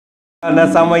அந்த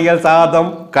சமையல் சாதம்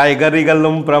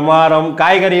காய்கறிகளும் பிரமாதம்.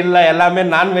 காய்கறி இல்லை, எல்லாமே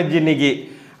நான்வெஜ். இன்னைக்கு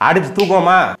அடிச்சு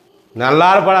தூக்கமா. நல்லா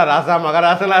இருப்பாடா ராசா,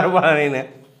 மகராசனா இருப்பாடா நீனு.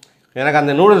 எனக்கு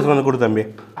அந்த நூடுல்ஸ் வந்து கொடு தம்பி.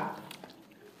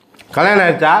 கல்யாணம்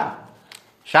ஆயிடுச்சா?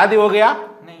 शादी हो गया?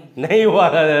 नहीं हुआ,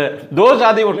 2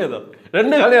 शादी होने दो,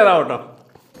 2 கல்யாணம் ஆகட்டும்.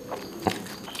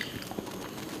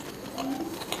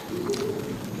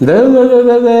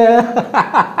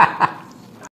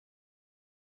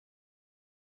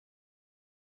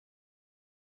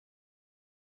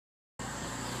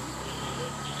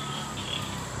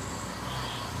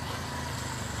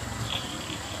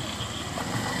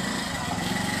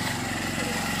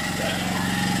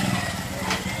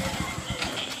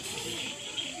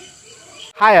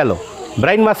 ஹாய் ஹலோ,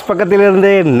 பிரைன் மாஸ் பக்கத்திலிருந்து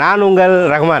நான் உங்கள்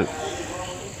ரஹ்மான்.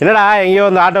 என்னடா எங்கேயோ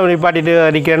வந்து ஆட்டோ நிப்பாட்டிட்டு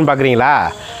நிற்கிறேன்னு பார்க்குறீங்களா?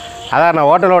 அதான் நான்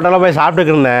ஹோட்டலாக போய்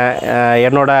சாப்பிட்டுக்கு இருந்தேன்.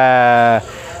 என்னோட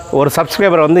ஒரு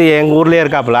சப்ஸ்கிரைபர் வந்து எங்கள் ஊர்லேயே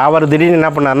இருக்காப்புல. அவர் திடீர்னு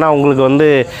என்ன பண்ணார்னா, உங்களுக்கு வந்து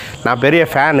நான் பெரிய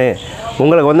ஃபேனு,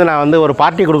 உங்களுக்கு வந்து நான் வந்து ஒரு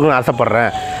பார்ட்டி கொடுக்கணும்னு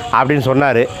ஆசைப்பட்றேன் அப்படின்னு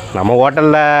சொன்னார். நம்ம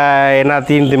ஹோட்டலில் என்ன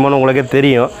திமுன்னு உங்களுக்கே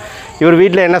தெரியும். இவர்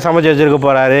வீட்டில் என்ன சமைச்சு வச்சுருக்க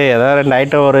போகிறாரு, ஏதோ 2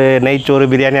 ஐட்டம், ஒரு நெய்ச்சோறு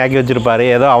பிரியாணி ஆக்கி வச்சுருப்பார்.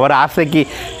 ஏதோ அவர் ஆசைக்கு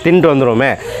தின்ட்டு வந்துடுவோமே.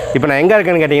 இப்போ நான் எங்கே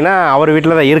இருக்கேன்னு கேட்டிங்கன்னா, அவர்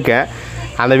வீட்டில் தான் இருக்கேன்.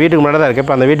 அந்த வீட்டுக்கு முன்னாடி தான் இருக்கேன்.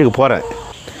 இப்போ அந்த வீட்டுக்கு போகிறேன்.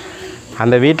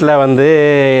 அந்த வீட்டில் வந்து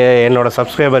என்னோடய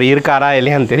சப்ஸ்கிரைபர் இருக்காரா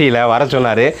இல்லையான்னு தெரியல, வர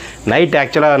சொன்னார். நைட்டு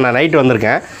ஆக்சுவலாக நான் நைட்டு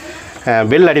வந்திருக்கேன்.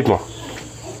 பில் அடிப்போம்,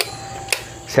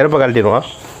 செருப்பை கழட்டிடுவோம்.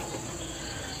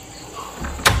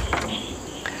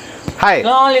 ஹாய்,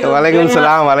 வலைக்கும்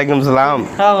சலாம். வலைக்கும் சலாம்.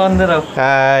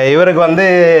 இவருக்கு வந்து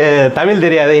தமிழ்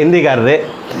தெரியாது, हिंदीக்காரரு.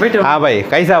 हाँ भाई,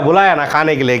 कैसा बुलाया ना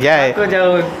खाने के लिए? क्या है,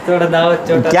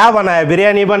 क्या बनाया?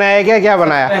 बिरयानी बनाया क्या? क्या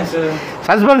बनाया?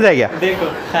 सस्पेंस है क्या?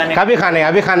 कभी खाने,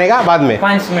 अभी खाने का बाद में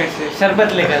 5 मिनट से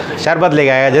शरबत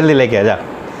लेके आएगा, जल्दी लेके आ जा.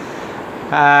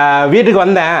 வீட்டுக்கு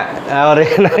வந்தேன். அவர்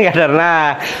என்ன கேட்டார்னா,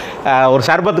 ஒரு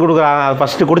சர்பத் கொடுக்குறான்,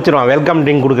 ஃபஸ்ட்டு குடிச்சிருவான், வெல்கம்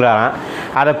ட்ரிங்க் கொடுக்குறாரான்.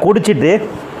 அதை குடிச்சிட்டு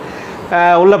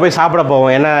உள்ளே போய் சாப்பிட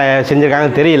போவோம். என்ன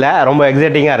செஞ்சுருக்காங்கன்னு தெரியல, ரொம்ப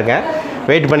எக்ஸைட்டிங்காக இருக்கேன்.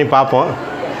 வெயிட் பண்ணி பார்ப்போம்.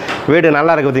 வீடு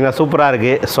நல்லா இருக்குது பார்த்திங்கன்னா, சூப்பராக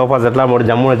இருக்குது. சோஃபா செட்லாம் போட்டு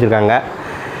ஜம்முன்னு வச்சுருக்காங்க.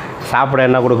 சாப்பிட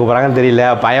என்ன கொடுக்க போகிறாங்கன்னு தெரியல,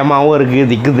 பயமாகவும் இருக்குது,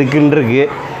 திக்கு திக்குன்னு இருக்குது.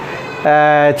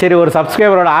 சரி, ஒரு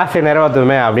சப்ஸ்கிரைபரோட ஆசையை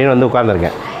நிறைவேற்றுமே அப்படின்னு வந்து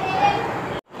உட்காந்துருக்கேன்.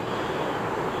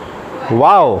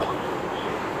 வாவ்,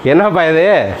 என்னப்பா இது?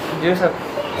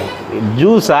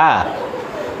 ஜூஸா?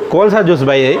 कौन सा जूस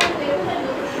भाई?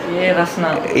 ये रसना.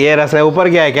 ये रसना ऊपर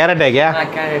क्या है? कैरेट है क्या?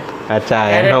 कैरेट. अच्छा,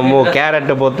 நம்ம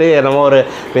கேரட் போட்டு என்னமோ ஒரு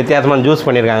வித்தியாசமான ஜூஸ்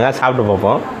பண்ணியிருக்காங்க. சாப்பிட்டு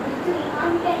பார்ப்போம்.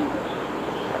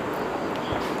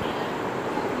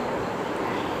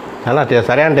 நல்லா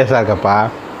சரியான டேஸ்ட்டாக இருக்கப்பா.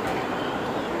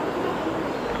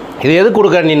 இது எது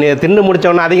கொடுக்க? நீ தின்னு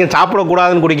முடித்தோன்னா அதிகம்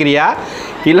சாப்பிடக்கூடாதுன்னு குடிக்கிறியா,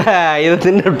 இல்லை இதை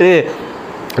தின்னுட்டு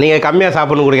நீங்கள் கம்மியாக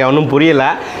சாப்பிட்ணும் குடிக்க? ஒன்றும் புரியல.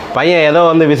 பையன் ஏதோ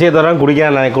வந்து விஷயத்தோட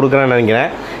கொடுக்குறேன்னு நினைக்கிறேன்.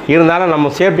 இருந்தாலும் நம்ம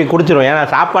சேஃப்டி குடிச்சிடும். ஏன்னா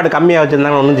சாப்பாடு கம்மியாக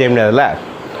வச்சுருந்தாங்க, ஒன்றும் செய்ய முடியாதுல்ல.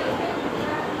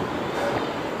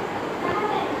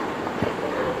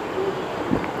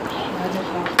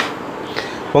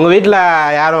 உங்கள் வீட்டில்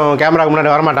யாரும் கேமராவுக்கு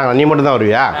முன்னாடி வரமாட்டாங்களா? நீ மட்டும் தான்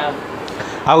வருவியா?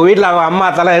 அவங்க வீட்டில் அவங்க அம்மா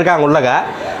அத்தெல்லாம் இருக்காங்க உள்ளக,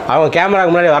 அவங்க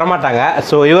கேமராவுக்கு முன்னாடி வரமாட்டாங்க.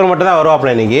 ஸோ இவர் மட்டும் தான்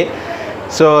வருவாப்பில் இன்றைக்கி.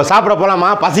 ஸோ சாப்பிட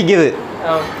போகலாமா? பசிக்குது.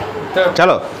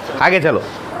 சலோ ஆகே சலோ.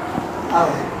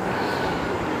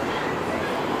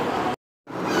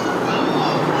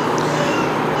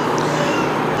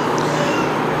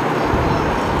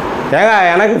 ஏங்க,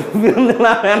 எனக்கு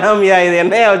விருந்துலாம் வேணாமியா. இது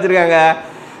என்னையா வச்சுருக்காங்க?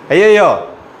 ஐயோ,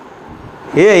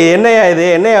 என்னையா இது?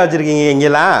 என்னையா வச்சுருக்கீங்க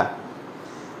இங்கெல்லாம்?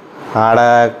 ஆட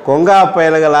கொங்கா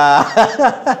பயலுகளா,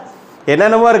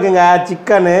 என்னென்னமோ இருக்குங்க.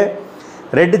 சிக்கனு,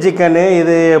 ரெட்டு சிக்கனு,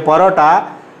 இது பரோட்டா,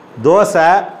 தோசை,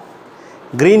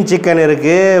 க்ரீன் சிக்கன்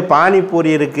இருக்குது,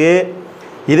 பானிபூரி இருக்குது.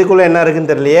 இதுக்குள்ளே என்ன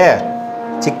இருக்குதுன்னு தெரியலையே.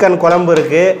 சிக்கன் குழம்பு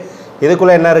இருக்குது.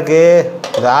 இதுக்குள்ளே என்ன இருக்குது?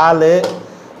 இறால்,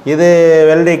 இது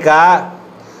வெள்ளரிக்காய்,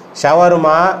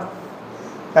 ஷவர்மா,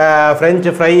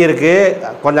 ஃப்ரெஞ்சு ஃப்ரை இருக்குது.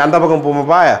 கொஞ்சம் அந்த பக்கம்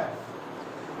போவோம்ப்பா.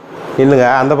 இல்லைங்க,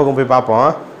 அந்த பக்கம் போய் பார்ப்போம்.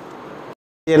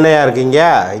 என்னையா இருக்குங்க?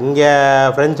 இங்கே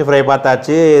ஃப்ரெஞ்சு ஃப்ரை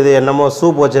பார்த்தாச்சு. இது என்னமோ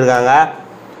சூப் வச்சுருக்காங்க,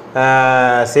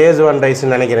 சேஸ்வான்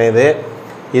ரைஸ்ன்னு நினைக்கிறேன்.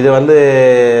 இது வந்து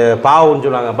பாவுன்னு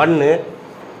சொல்லுவாங்க, பன்னு.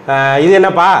 இது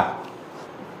என்னப்பா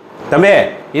தம்பி?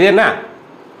 இது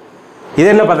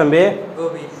என்னப்பா தம்பி?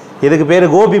 இதுக்கு பேர்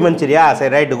கோபி மஞ்சூரியா?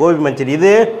 சரி, ரைட்டு, கோபி மஞ்சூரி.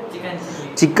 இது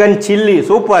சிக்கன் சில்லி,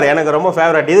 சூப்பர், எனக்கு ரொம்ப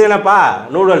ஃபேவரட். இது என்னப்பா?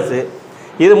 நூடுல்ஸு.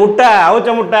 இது முட்டை, அவிச்ச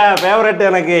முட்டை, ஃபேவரெட்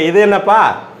எனக்கு. இது என்னப்பா?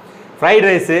 Fried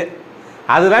rice.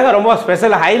 அதுதாங்க ரொம்ப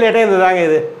ஸ்பெஷல், ஹைலைட்டே இது தாங்க.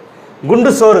 இது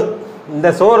குண்டு சோறு. இந்த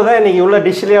சோறு தான் இன்றைக்கி உள்ள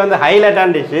டிஷ்லேயே வந்து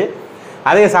ஹைலைட்டான டிஷ்ஷு.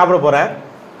 அதையும் சாப்பிட போகிறேன்.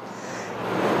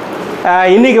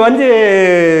 இன்றைக்கி வந்து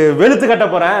வெளுத்து கட்ட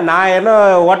போகிறேன். நான் என்ன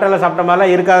ஹோட்டலில் சாப்பிட்ட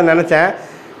மாதிரிலாம் இருக்காதுன்னு நினச்சேன்.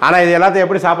 ஆனால் இது எல்லாத்தையும்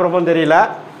எப்படி சாப்பிட்றப்போன்னு தெரியல.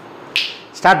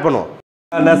 ஸ்டார்ட் பண்ணுவோம்.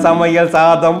 அந்த சமையல்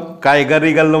சாதம்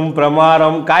காய்கறிகளும்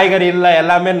பிரமாதம். காய்கறி இல்லை,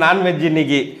 எல்லாமே நான்வெஜ்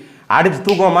இன்னைக்கு. அடித்து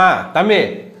தூக்குவோமா தம்பி?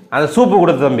 அந்த சூப்பு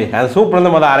கொடுத்து தம்பி, அந்த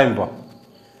சூப்லேருந்து முதல்ல ஆரம்பிப்போம்.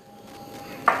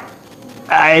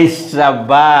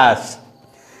 ஐஷபாஸ்.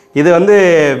 இது வந்து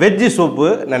வெஜ்ஜு சூப்பு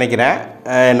நினைக்கிறேன்,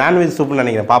 நான்வெஜ் சூப்புன்னு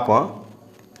நினைக்கிறேன். பார்ப்போம்.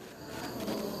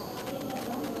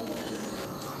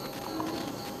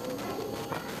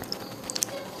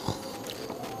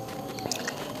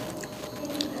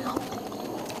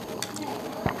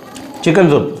 சிக்கன்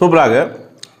சூப் சூப்பராக,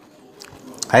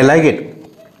 ஐ லைக் இட்.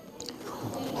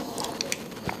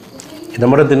 இதை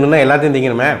மட்டும் தின்னுனா எல்லாத்தையும்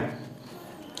திங்கணுமே,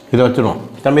 இதை வச்சுருவோம்.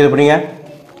 தம்பி இதை பிடிங்க.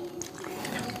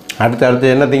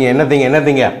 அடுத்து என்ன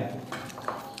திங்க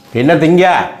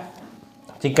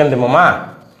சிக்கன் திம்மமா?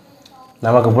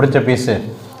 நமக்கு பிடிச்ச பீஸு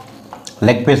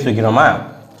லெக் பீஸ் வைக்கணுமா?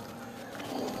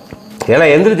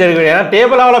 எல்லாம் எந்திரிச்சு எடுக்க, ஏன்னா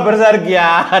டேபிள் அவ்வளோ பெருசாக இருக்குயா,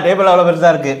 டேபிள் அவ்வளோ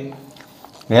பெருசாக இருக்குது.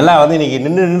 எல்லாம் வந்து இன்றைக்கி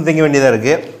நின்று திங்க வேண்டியதாக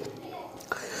இருக்குது.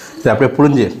 இது அப்படியே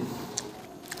புழிஞ்சு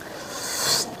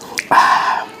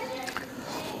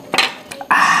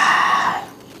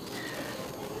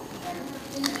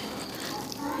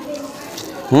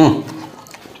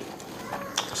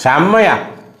செம்மையா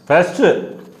ஃப்ரெஷ்ஷு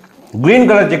க்ரீன்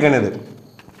கலர் சிக்கன். இது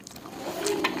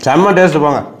செம்ம டேஸ்ட்டு.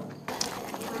 போங்க,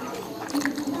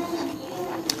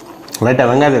 லைட்டாக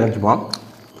வெங்காயத்தை கழிச்சுப்போம்.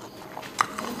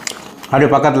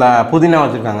 அப்படியே பக்கத்தில் புதினா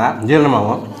வச்சுருக்காங்க,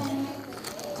 ஜீரணமாகும்.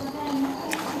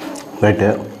 ரைட்டு.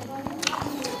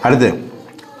 அடுத்து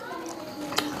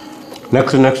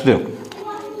நெக்ஸ்ட்டு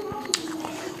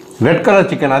ரெட் கலர்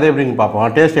சிக்கன். அது எப்படின்னு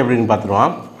பார்ப்போம், டேஸ்ட் எப்படின்னு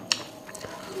பார்த்துருவோம்.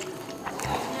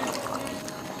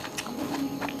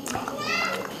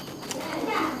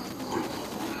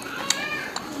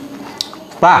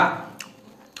 பா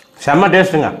செம்ம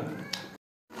டேஸ்ட்டுங்க.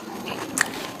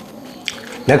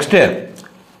 நெக்ஸ்ட்டு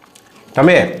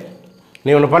தம்பி நீ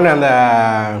ஒன்று பண்ண, அந்த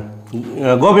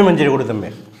கோபி மஞ்சூரி கொடு தம்பி.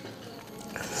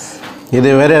 இது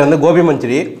வேறு வந்து கோபி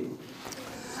மஞ்சூரி.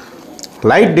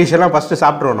 லைட் டிஷ்ஷெல்லாம் ஃபஸ்ட்டு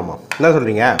சாப்பிட்ருவோம் நம்ம, என்ன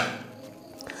சொல்கிறீங்க?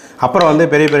 அப்புறம் வந்து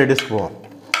பெரிய பெரிய டிஷ் போவோம்.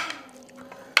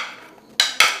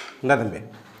 என்ன தம்பி,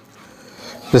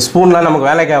 இந்த ஸ்பூன்லாம் நமக்கு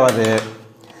வேலைக்கு ஆகாது,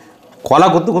 கொலை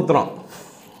குத்துறோம்.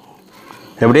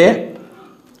 எப்படி?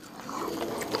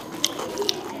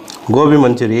 கோபி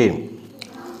மஞ்சூரி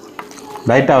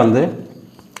லைட்டாக வந்து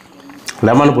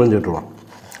லெமன் புழிஞ்சு விட்டுருவோம்.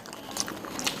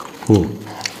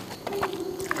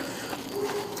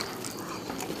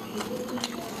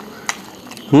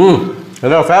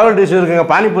 என்னோட ஃபேவரட் டிஷ் இருக்குங்க,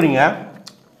 பானிபூரிங்க.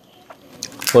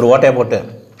 ஒரு ஓட்டையை போட்டு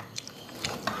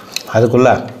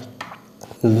அதுக்குள்ளே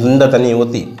இந்த தண்ணியை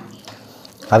ஊற்றி,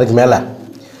 அதுக்கு மேலே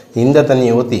இந்த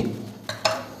தண்ணியை ஊற்றி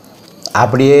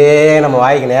அப்படியே நம்ம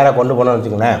வாய்க்கு நேராக கொண்டு போனோம்னு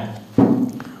வச்சுக்கோங்களேன்.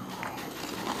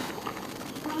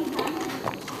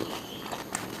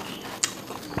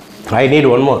 I need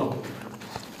one more.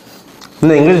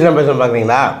 இன்னும் இங்கிலீஷ்லாம் பேச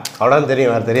பார்க்குறீங்களா? அவ்வளோதான்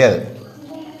தெரியும், வேறு தெரியாது.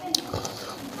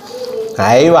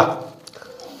 ஐவா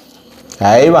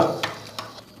ஐவா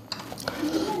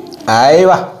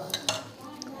ஐவா.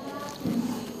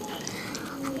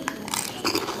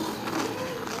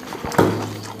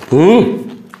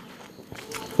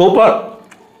 சூப்பர்,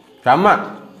 செம்ம.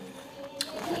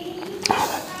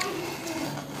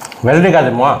 வெள்ளரிக்காய்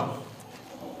தெரியுமா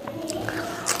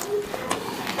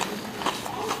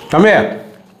தம்பி?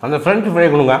 அந்த ஃப்ரெஞ்சு ஃப்ரை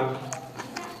கொடுங்க,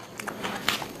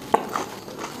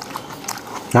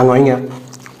 நாங்கள் வைங்க.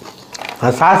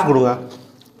 அந்த சாஸ் கொடுங்க.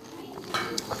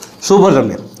 சூப்பர்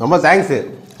தம்பி, ரொம்ப தேங்க்ஸு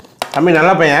தம்பி.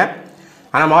 நல்ல பையன்,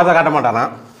 ஆனால் முகத்தை காட்ட மாட்டானா.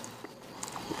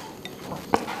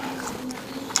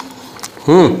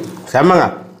 செம்மங்க.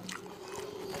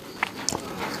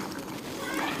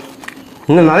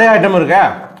 இன்னும் நிறைய ஐட்டம் இருக்கா?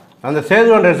 அந்த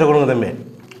சேதுவன் ரைஸை கொடுங்க தம்பி.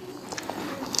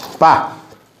 பா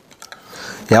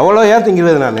எவ்வளோ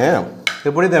திங்கிறது நான்.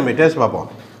 எப்படி தம்பி டேஸ்ட் பார்ப்போம்.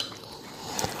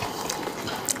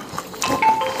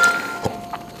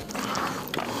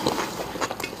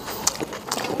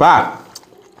 பா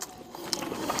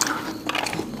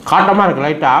காட்டமாக இருக்குது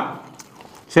லைட்டாக.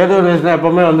 சேதுவன் ரைஸ்னால்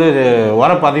எப்போவுமே வந்து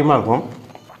உரப்பு அதிகமாக இருக்கும்,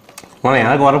 ஆனால்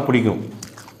எனக்கு உரப்பு பிடிக்கும்.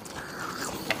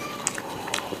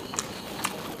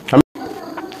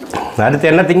 அடுத்து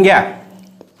என்ன திங்க?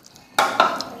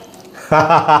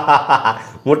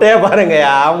 முட்டையை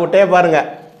பாருங்கய்யா, முட்டையை பாருங்க.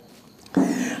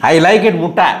 ஐ லைக் இட்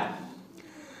முட்டை.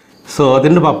 ஸோ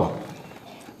தின்னு பார்ப்போம்.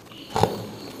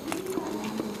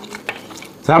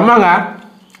 செம்மாங்க,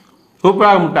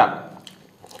 சூப்பராக முட்டை.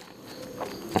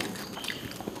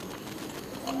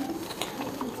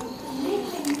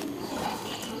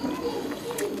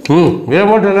 இதை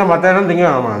மட்டும் இருந்தால் மற்ற இடம் திங்க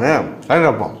வேணாமாங்க. சரி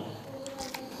வைப்போம்.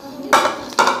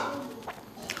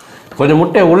 கொஞ்சம்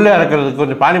முட்டையை உள்ளே இறக்கிறதுக்கு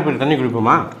கொஞ்சம் பானிபூரி தண்ணி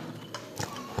குடிப்போமா?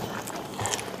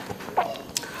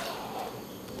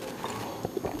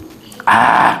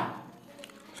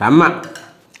 செம்ம.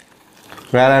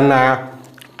 வேறு என்ன?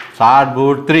 சாட்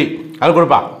பூட் 3 அது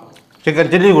கொடுப்பா.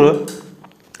 சிக்கன் சில்லி கொடு.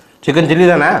 சிக்கன் சில்லி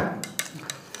தானே?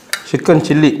 சிக்கன்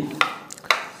சில்லி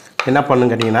என்ன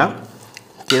பண்ணுன்னு கேட்டிங்கன்னா,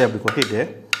 கீழே அப்படி கொட்டிட்டு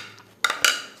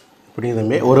இப்படி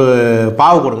தம்பி ஒரு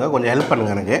பாவு கொடுங்க. கொஞ்சம் ஹெல்ப்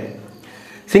பண்ணுங்கள் எனக்கு.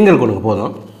 சிங்கிள் கொடுங்க,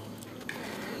 போதும்,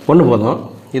 ஒன்று போதும்.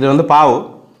 இது வந்து பாவு.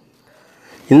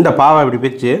 இந்த பாவை இப்படி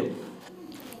பிச்சு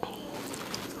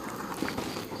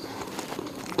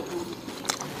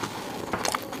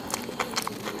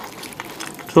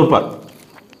சூப்பர்.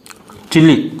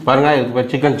 சில்லி பாருங்கள், இப்போ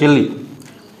சிக்கன் சில்லி.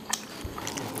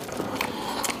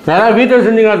 யாராவது வீட்டில்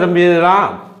செஞ்சீங்களா தம்பி இதெல்லாம்?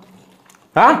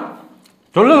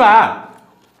 சொல்லுங்க.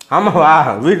 ஆமாவா,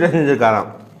 வீட்டில் செஞ்சுருக்காராம்.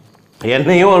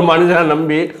 என்னையும் ஒரு மனுஷனை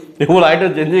நம்பி இவ்வளோ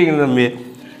ஐட்டம் செஞ்சுக்கிங்க தம்பி.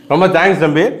 ரொம்ப தேங்க்ஸ்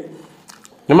தம்பி.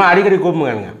 நம்ம அடிக்கடி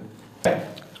கூப்பிடுங்க. எனக்கு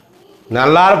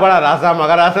நல்லா இருப்பாடா ராசா,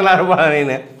 மகராசெல்லாம் இருப்பாடா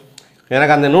நீனு.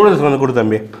 எனக்கு அந்த நூடுல்ஸ் வந்து கொடு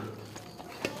தம்பி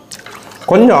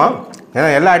கொஞ்சம். ஏன்னா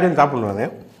எல்லா ஐட்டமும் சாப்பிடுவாங்க.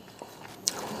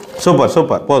 சூப்பர்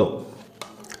சூப்பர், போதும்.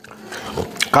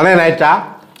 கல்யாணம் ஆயிடுச்சா?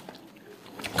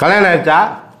 कल्याण आया?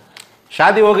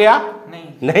 शादी हो गया?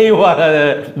 नहीं हुआ।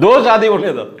 दो शादी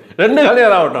होने दो, ரெண்டு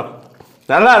கல்யாணம் ஆகட்டும்.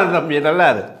 நல்லா இருக்கு தம்பி, நல்லா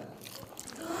இருக்கு.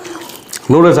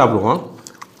 நூடுல்ஸ் சாப்பிடுவோம்.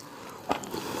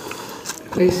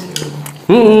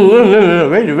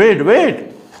 வெயிட் வெயிட் வெயிட்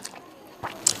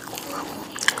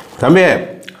தம்பி,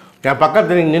 என்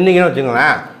பக்கத்தில் நீங்கள் நின்னீங்கன்னு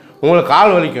வச்சுங்களேன், உங்களுக்கு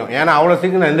கால் வலிக்கும். ஏன்னா அவ்வளோ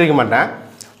சீக்கிரம் நான் எந்திரிக்க மாட்டேன்.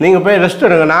 நீங்கள் போய் ரெஸ்ட்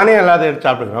எடுங்க, நானே எல்லாத்தையும் எடுத்து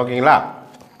சாப்பிடுங்க. ஓகேங்களா?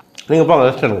 நீங்கள் போங்க,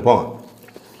 ரெஸ்ட் எடுங்க, போங்க.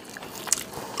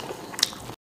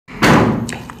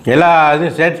 எல்லா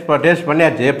இதுவும் டேஸ்ட்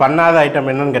பண்ணியாச்சு. பண்ணாத ஐட்டம்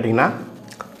என்னன்னு கேட்டிங்கன்னா,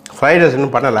 ஃப்ரைட் ரைஸ்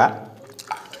இன்னும் பண்ணலை.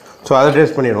 ஸோ அதை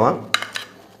டேஸ்ட் பண்ணிடுவோம்.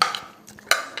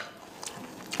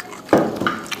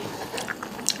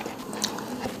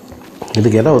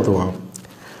 இதுக்கு எதை ஊற்றுவோம்?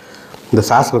 இந்த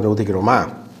சாஸ் கொஞ்சம் ஊற்றிக்கிறோமா?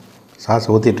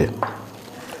 சாஸ் ஊற்றிட்டு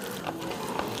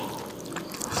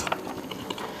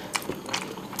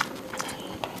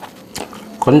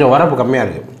கொஞ்சம் உரப்பு கம்மியாக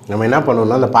இருக்குது. நம்ம என்ன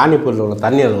பண்ணுவோம்னா, அந்த பானிபூரியில் உள்ள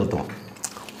தண்ணி அதை ஊற்றுவோம்.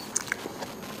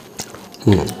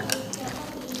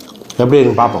 எப்படி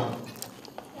இருக்குன்னு பார்ப்போம்.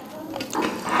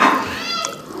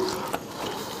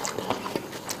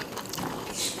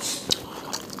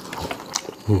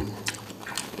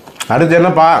 அடுத்து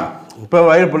என்னப்பா, இப்போ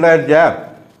வயிறு ஃபுல்லாகிடுச்சா?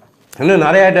 இன்னும்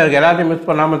நிறைய ஐட்டம் இருக்குது, எல்லாத்தையும் மிஸ்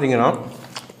பண்ணாமல் திங்கணும்.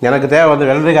 எனக்கு தேவை வந்து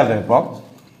வெள்ளரிக்காய் தேவை. இப்போ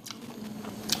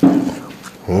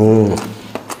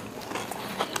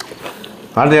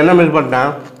அடுத்து என்ன மிஸ்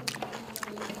பண்ணிட்டேன்?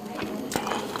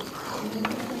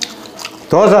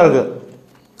 தோசை இருக்குது.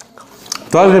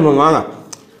 தோசை வாங்க.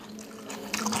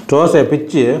 தோசையை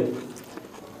பிச்சு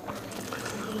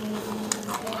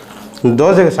இந்த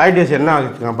தோசைக்கு சைட் டிஷ் என்ன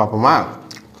வச்சுக்கலாம் பார்ப்போமா?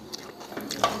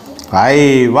 ஐ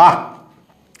வா,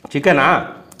 சிக்கனா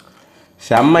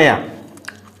செம்மையா.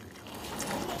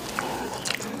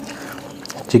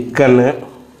 சிக்கன்னு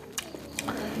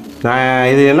நான்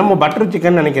இது என்னமோ பட்டர்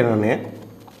சிக்கன் நினைக்கிறேன். நான்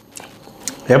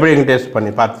எப்படி டேஸ்ட்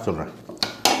பண்ணி பார்த்து சொல்கிறேன்.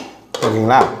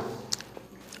 ஓகேங்களா?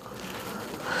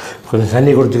 கொஞ்சம்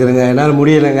தண்ணி குடிச்சுக்கிறேங்க, என்னால்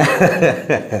முடியலைங்க.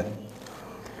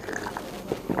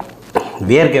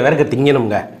 வேர்க்க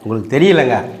திங்கணுங்க, உங்களுக்கு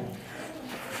தெரியலைங்க.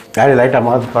 காலையில் லைட்டாக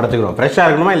மாற்றி படைச்சிக்கிறோம். ஃப்ரெஷ்ஷாக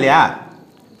இருக்கணுமா இல்லையா?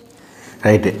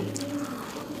 ரைட்டு.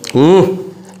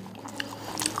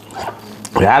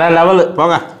 வேற லெவலு,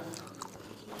 போங்க.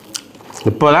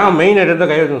 இப்போ தான் மெயின் ஐட்டத்தை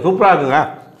கை வைக்கணும். சூப்பராக இருக்குங்க.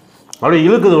 அப்படியே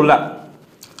இழுக்குது உள்ள.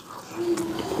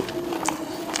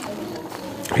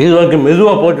 இது வரைக்கும்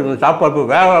மெதுவாக போட்டுருங்க. சாப்பாடு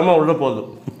வேகமாக உள்ள போகுது.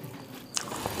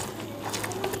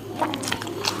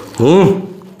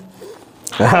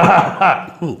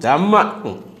 செம்ம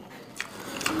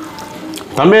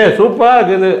தம்பி, சூப்பராக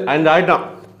இருக்குது இந்த ஐட்டம்.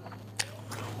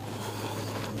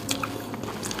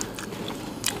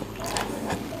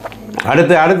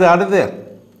 அடுத்து அடுத்து அடுத்து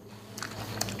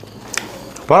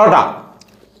parotta.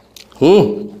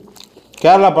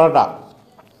 Kerala parotta.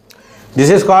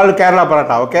 This is called Kerala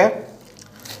parotta. Okay,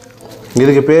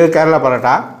 இதுக்கு பேர் கேரளா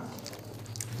பரோட்டா.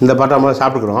 இந்த பரோட்டா மாதிரி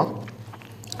சாப்பிட்டுக்கிறோம்.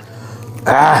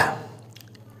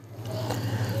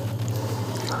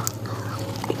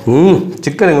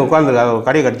 சிக்கன் இங்கே உட்காந்துருக்கு, அதை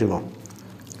கடையை கடிச்சிக்கணும்.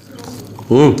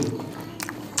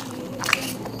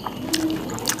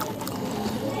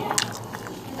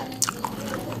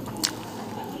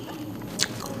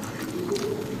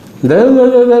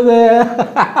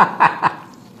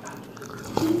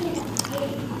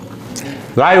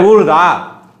 வாய் ஊறுதா?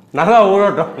 நல்லா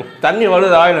ஊறட்டும். தண்ணி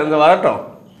வருது வாயில், இங்கே வரட்டும்.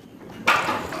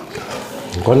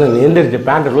 கொஞ்சம் நீந்திருச்சு,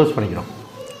 பேண்ட்டை லூஸ் பண்ணிக்கிறோம்.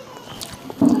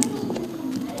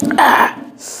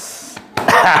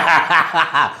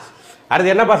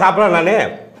 அடுத்து என்னப்பா சாப்பிட்றேன்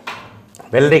நான்?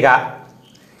 வெள்ளரிக்காய்.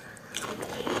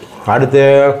 அடுத்து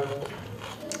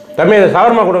தம்பி இந்த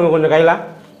ஷவர்மா கொடுங்க கொஞ்சம் கையில்.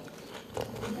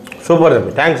 சூப்பர்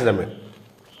தம்பி, தேங்க்ஸ் தம்பி,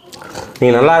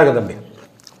 நீங்கள் நல்லா இருக்கு தம்பி.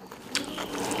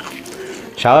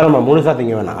 ஷவர்மா முழுசாக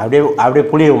திங்க வேணாம், அப்படியே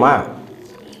புளியுமா?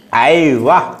 ஐ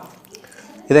வா,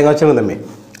 இதை எங்கே வச்சுருங்க தம்பி.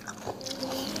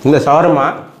 இந்த ஷவர்மா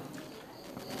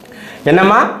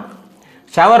என்னம்மா?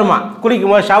 ஷவர்மா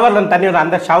குடிக்கும்போது ஷவரில் தண்ணி விட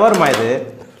அந்த ஷவர்மா இது.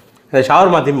 இந்த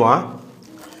ஷவர்மா திம்புவான்.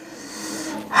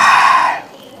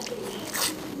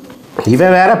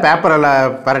 இவன் வேறு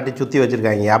பேப்பரில் பரட்டி சுற்றி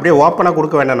வச்சுருக்காங்க. அப்படியே ஓப்பனாக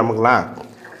கொடுக்க வேண்டாம் நமக்குலாம்.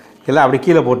 எல்லாம் அப்படி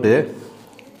கீழே போட்டு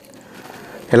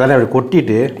எல்லோரும் அப்படி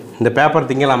கொட்டிட்டு இந்த பேப்பர்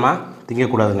திங்கலாமா?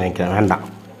 திங்கக்கூடாதுன்னு நினைக்கிறேன், வேண்டாம்.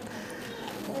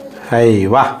 ஐ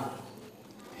வா,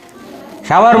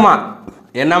 ஷவர்மா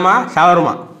என்னம்மா?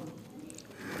 ஷவர்மா.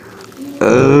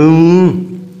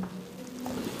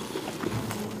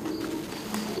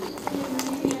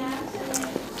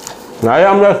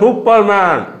 சூப்பர்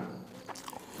மேன்,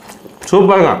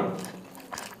 சூப்பருங்க.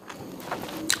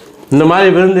 இந்த மாதிரி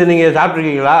விருந்து நீங்கள்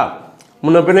சாப்பிட்ருக்கீங்களா?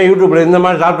 முன்ன பின்ன யூடியூப்பில் இந்த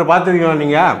மாதிரி சாப்பிட்டு பார்த்துருக்கீங்களா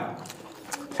நீங்கள்?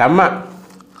 செம்ம.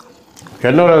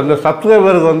 என்னோட இந்த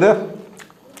சப்ஸ்கிரைபருக்கு வந்து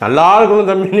நல்லா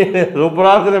இருக்கணும் தம்பி,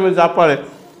 சூப்பராக இருக்குது தம்பி சாப்பாடு.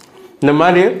 இந்த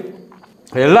மாதிரி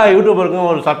எல்லா யூடியூபருக்கும்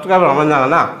ஒரு சப்ஸ்கிரைபர்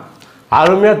அமைஞ்சாங்கன்னா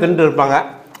அருமையாக தின்ட்டு இருப்பாங்க.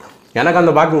 எனக்கு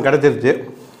அந்த பாக்கியம் கிடச்சிருச்சு.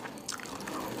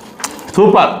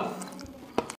 சூப்பர்.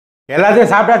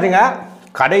 எல்லாத்தையும் சாப்பிட்டாச்சுங்க.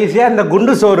 கடைசியாக இந்த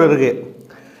குண்டு சோறு இருக்குது,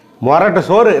 மொரட்டு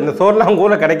சோறு. இந்த சோறுலாம் உங்கள்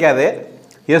ஊரில் கிடைக்காது.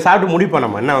 இதை சாப்பிட்டு முடிப்போம்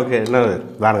நம்ம. என்ன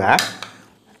பாருங்க,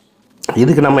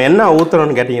 இதுக்கு நம்ம என்ன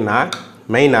ஊற்றுறோன்னு கேட்டிங்கன்னா,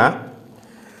 மெயினாக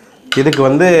இதுக்கு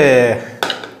வந்து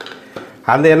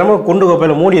அந்த என்னமோ குண்டு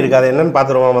கோப்பையில் மூடி இருக்காது, என்னென்னு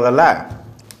பார்த்துருவோம் முதல்ல.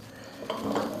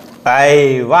 ஐ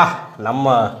வா,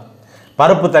 நம்ம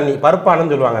பருப்பு தண்ணி,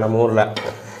 பருப்பானன்னு சொல்லுவாங்க நம்ம ஊரில்.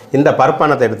 இந்த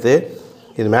பருப்பானத்தை எடுத்து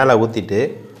இது மேலே ஊற்றிட்டு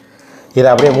இதை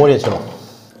அப்படியே மூடி வச்சிடும்.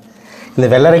 இந்த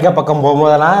வெள்ளரிக்காய் பக்கம்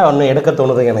போகும்போதெல்லாம் ஒன்று எடுக்க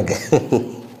தோணுதுங்க எனக்கு.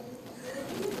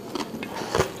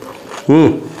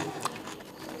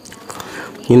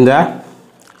 இந்த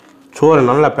சோறு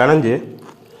நல்லா பிணைஞ்சு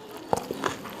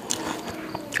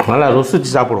நல்லா ருசிச்சு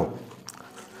சாப்பிடுவோம்.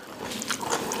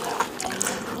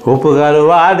 உப்பு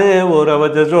கருவாடு ஊற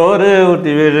வச்ச சோறு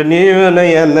ஊட்டி வீடு நீ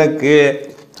வேணும் எனக்கு,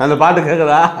 அந்த பாட்டு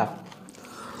கேட்குதா?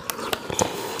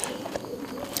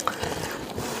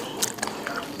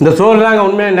 இந்த சோறு தாங்க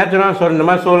உண்மையாக நேச்சுரலான சோறு. இந்த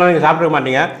மாதிரி சோறுலாம் நீங்கள் சாப்பிட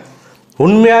மாட்டீங்க.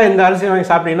 உண்மையாக இந்த அரிசி வாங்கி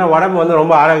சாப்பிட்டீங்கன்னா உடம்பு வந்து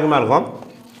ரொம்ப ஆரோக்கியமாக இருக்கும்.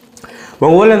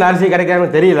 உங்கள் ஊரில் இந்த அரிசி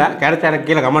கிடைக்காதுன்னு தெரியல, கிடைச்சா எனக்கு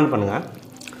கீழே கமெண்ட் பண்ணுங்கள்.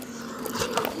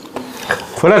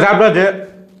 ஃபுல்லாக சாப்பிட்டாச்சு.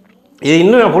 இது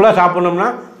இன்னும் ஃபுல்லாக சாப்பிட்ணும்னா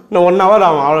இன்னும் 1 hour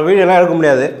ஆகும். அவ்வளோ வீடியோலாம் எடுக்க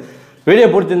முடியாது. வீடியோ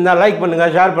பிடிச்சிருந்தா லைக்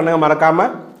பண்ணுங்கள், ஷேர் பண்ணுங்கள்,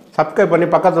 மறக்காமல் சப்ஸ்கிரைப் பண்ணி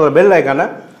பக்கத்தில் ஒரு பெல் ஐக்கானை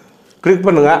கிளிக்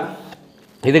பண்ணுங்கள்.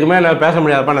 இதுக்கு மேலே நான் பேச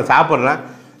முடியாதப்பா, நான் சாப்பிட்றேன்.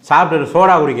 சாப்பிட்டுட்டு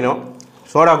சோடா குடிக்கணும்.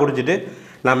 சோடா குடிச்சிட்டு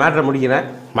நான் மேட்ரை முடிக்கிறேன்.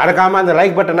 மறக்காமல் அந்த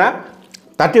லைக் பட்டனை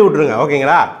தட்டி விட்ருங்க,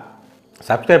 ஓகேங்களா?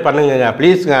 சப்ஸ்கிரைப் பண்ணுங்க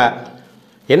ப்ளீஸுங்க.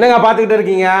 என்னங்க பார்த்துக்கிட்டு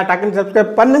இருக்கீங்க? டக்குன்னு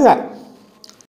சப்ஸ்கிரைப் பண்ணுங்கள்.